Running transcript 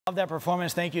Love that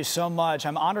performance. Thank you so much.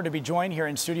 I'm honored to be joined here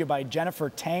in studio by Jennifer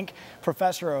Tank,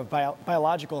 Professor of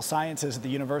Biological Sciences at the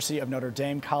University of Notre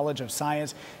Dame College of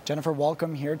Science. Jennifer,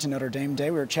 welcome here to Notre Dame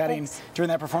Day. We were chatting during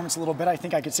that performance a little bit. I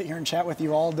think I could sit here and chat with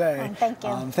you all day. Thank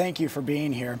you. Thank you for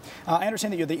being here. I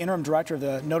understand that you're the interim director of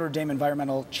the Notre Dame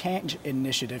Environmental Change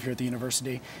Initiative here at the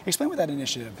university. Explain what that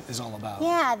initiative is all about.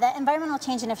 Yeah, the Environmental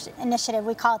Change Initiative,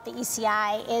 we call it the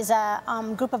ECI, is a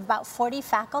group of about 40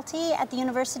 faculty at the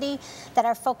university that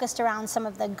are focused around some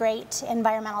of the great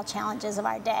environmental challenges of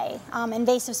our day.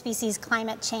 Invasive species,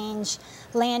 climate change,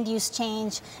 land use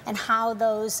change, and how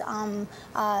those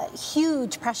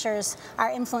huge pressures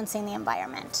are influencing the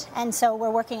environment. And so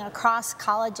we're working across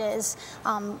colleges,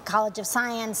 College of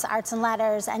Science, Arts and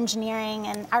Letters, Engineering,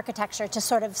 and Architecture to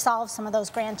sort of solve some of those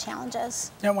grand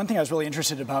challenges. Now, one thing I was really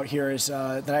interested about here is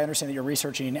that I understand that you're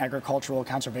researching agricultural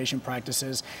conservation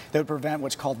practices that would prevent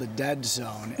what's called the dead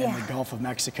zone in the Gulf of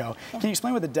Mexico. Can you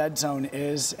explain what the dead zone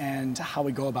is and how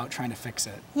we go about trying to fix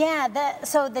it? Yeah,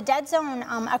 so the dead zone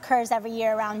occurs every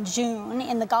year around June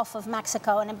in the Gulf of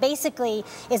Mexico, and it basically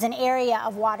is an area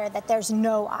of water that there's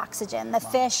no oxygen. The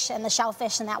fish and the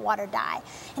shellfish in that water die.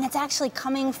 And it's actually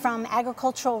coming from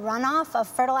agricultural runoff of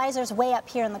fertilizers way up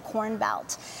here in the Corn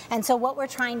Belt. And so what we're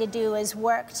trying to do is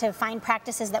work to find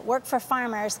practices that work for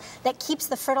farmers that keeps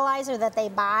the fertilizer that they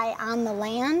buy on the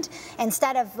land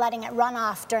instead of letting it run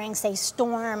off during, say,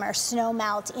 storm or snow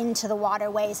melt into the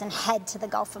waterways and head to the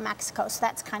Gulf of Mexico. So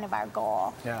that's kind of our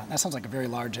goal. Yeah, that sounds like a very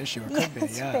large issue. It could be.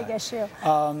 It's a big issue.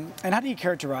 And how do you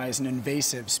characterize an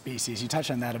invasive species? You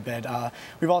touched on that a bit.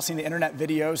 We've all seen the internet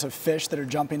videos of fish that are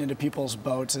jumping into people's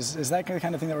boats. Is that the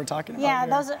kind of thing that we're talking about? Yeah,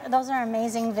 those are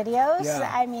amazing videos.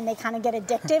 Yeah. I mean, they kind of get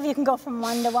addictive. You can go from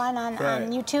one to one on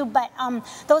YouTube. But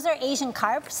those are Asian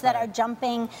carps that are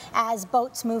jumping as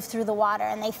boats move through the water,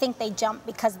 and they think they jump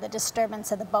because of the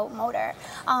disturbance of the boat motor.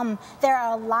 There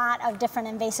are a lot of different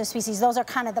invasive species. Those are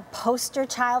kind of the poster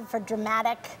child for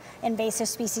dramatic invasive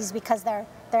species because they're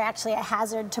actually a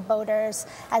hazard to boaters,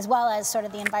 as well as sort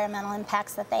of the environmental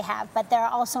impacts that they have. But there are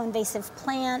also invasive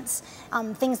plants,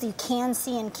 things that you can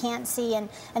see and can't see. And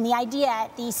the idea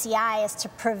at the ECI is to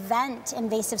prevent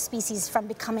invasive species from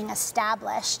becoming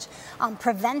established,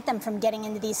 prevent them from getting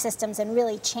into these systems and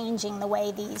really changing the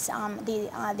way these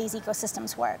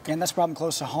ecosystems work. And that's a problem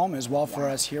close to home as well for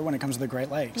us here when it comes to the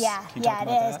Great Lakes. Yeah, Can you talk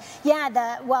about that?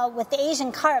 Yeah, well, with the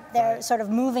Asian carp, they're sort of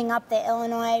moving up the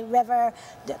Illinois River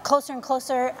closer and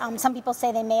closer. Some people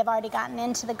say they may have already gotten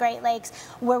into the Great Lakes.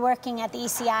 We're working at the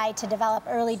ECI to develop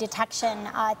early detection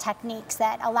techniques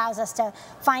that allows us to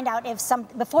find out if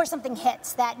before something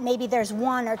hits that maybe there's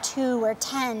 1 or 2 or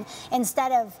 10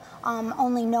 instead of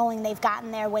only knowing they've gotten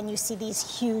there when you see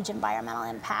these huge environmental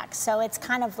impacts. So it's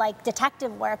kind of like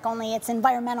detective work, only it's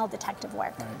environmental detective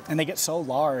work. Right. And they get so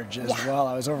large as well.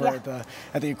 I was over at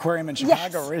the aquarium in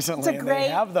Chicago recently, and they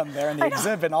have them there in the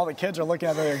exhibit, and all the kids are looking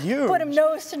at them. They're huge. Put them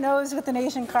nose to nose with an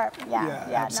Asian carp. Yeah,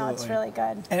 absolutely. No, it's really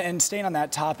good. And staying on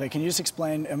that topic, can you just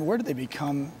explain where do they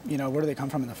become? Where do they come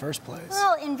from in the first place?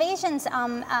 Well, invasions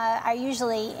are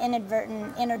usually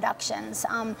inadvertent introductions.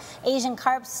 Asian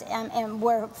carps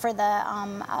were for the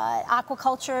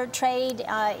aquaculture trade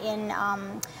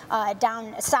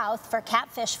down south for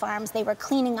catfish farms. They were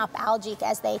cleaning up algae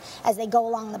as they go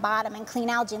along the bottom and clean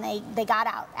algae, and they got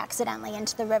out accidentally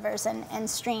into the rivers and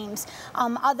streams.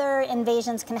 Other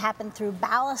invasions can happen through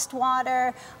ballast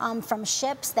water from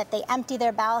ships that they empty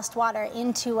their ballast water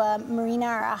into a marina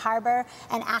or a harbor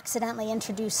and accidentally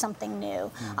introduce something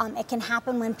new. It can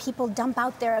happen when people dump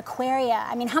out their aquaria.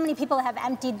 I mean, how many people have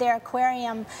emptied their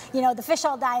aquarium? The fish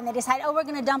all die and they decide, oh, we're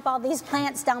going to dump all these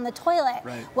plants down the toilet.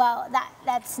 Right. Well,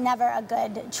 that's never a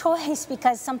good choice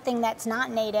because something that's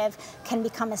not native can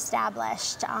become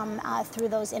established through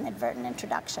those inadvertent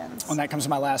introductions. Well, and that comes to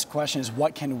my last question: is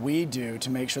what can we do to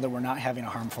make sure that we're not having a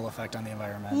harmful effect on the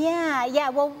environment? Yeah.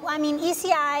 Well, I mean,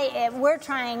 ECI, we're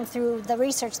trying through the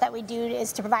research that we do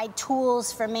is to provide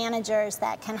tools for managers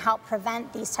that can help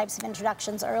prevent these types of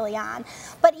introductions early on.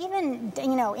 But even,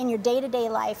 in your day-to-day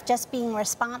life, just being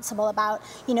responsible about,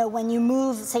 when you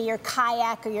move, say, your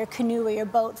kayak or your canoe or your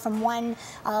boat from one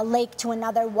lake to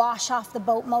another, wash off the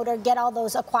boat motor, get all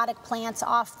those aquatic plants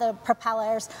off the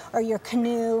propellers or your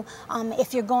canoe.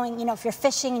 If you're going, if you're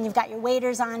fishing and you've got your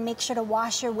waders on, make sure to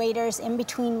wash your waders in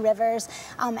between rivers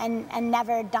and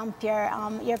never dump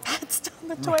your pets down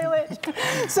the toilet.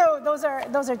 So those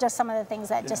are just some of the things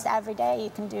that just every day you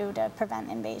can do to prevent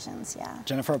invasions. Yeah.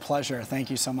 Jennifer, a pleasure. Thank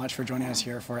you so much for joining us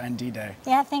here for ND Day.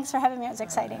 Yeah, thanks for having me. It was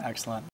exciting. Excellent.